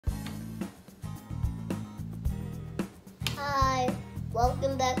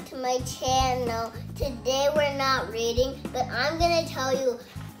Welcome back to my channel. Today we're not reading, but I'm going to tell you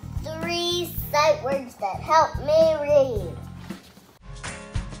 3 sight words that help me read.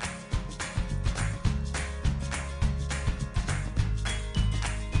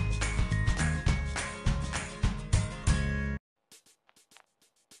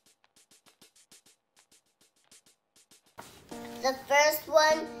 The first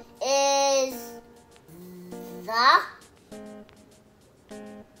one is the.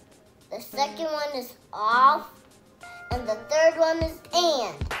 The second one is off, and the third one is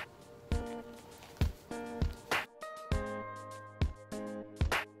and.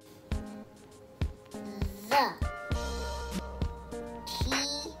 The.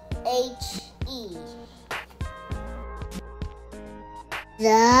 T-H-E.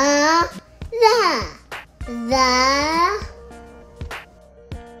 The.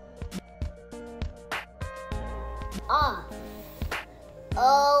 Off.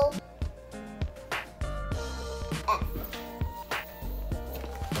 O.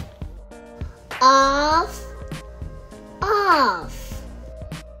 Off.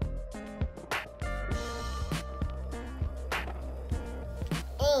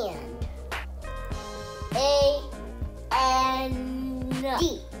 And. A-N-D.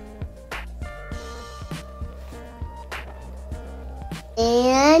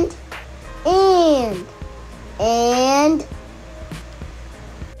 And.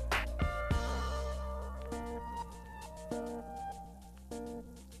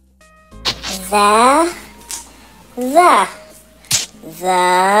 The.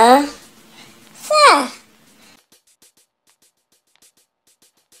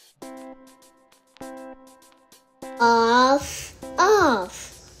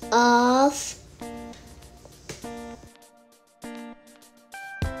 Off.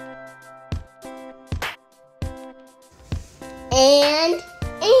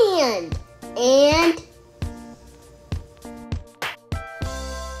 And.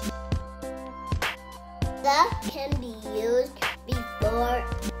 That can be used before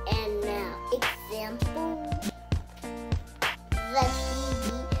and now. Example: the TV,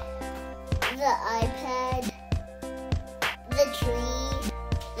 the iPad, the tree,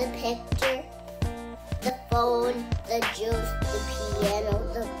 the picture, the phone, the juice, the piano,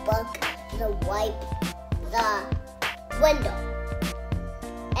 the book, the wipe, the window,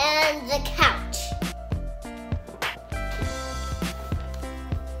 and the couch.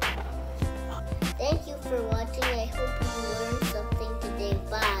 Thank you for watching. I hope you learned something today.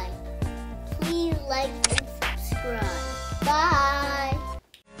 Bye. Please like and subscribe. Bye.